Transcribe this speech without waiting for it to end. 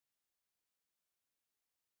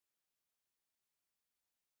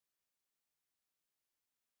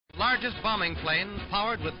largest bombing plane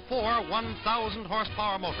powered with 4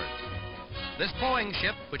 1,000-horsepower motors. This Boeing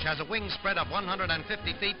ship, which has a wing spread of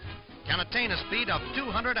 150 feet, can attain a speed of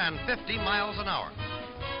 250 miles an hour.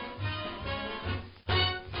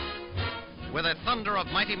 With a thunder of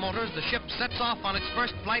mighty motors, the ship sets off on its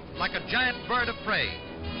first flight like a giant bird of prey.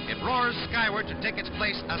 It roars skyward to take its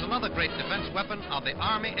place as another great defense weapon of the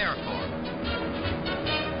Army Air Corps.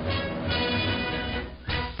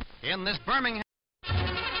 In this Birmingham...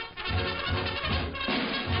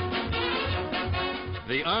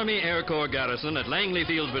 The Army Air Corps garrison at Langley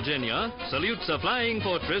Field, Virginia, salutes a flying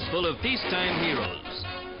fortress full of peacetime heroes.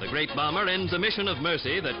 The great bomber ends a mission of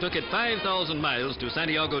mercy that took it 5,000 miles to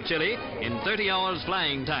Santiago, Chile in 30 hours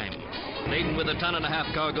flying time. Laden with a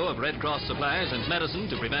ton-and-a-half cargo of Red Cross supplies and medicine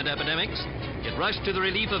to prevent epidemics, it rushed to the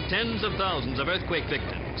relief of tens of thousands of earthquake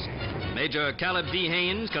victims. Major Caleb D.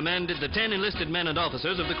 Haynes commanded the 10 enlisted men and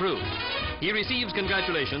officers of the crew. He receives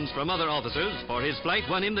congratulations from other officers, for his flight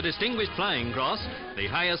won him the Distinguished Flying Cross, the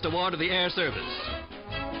highest award of the Air Service.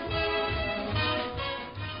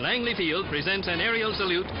 Langley Field presents an aerial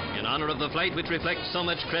salute in honor of the flight which reflects so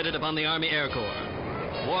much credit upon the Army Air Corps.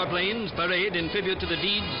 Warplanes parade in tribute to the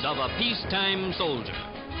deeds of a peacetime soldier.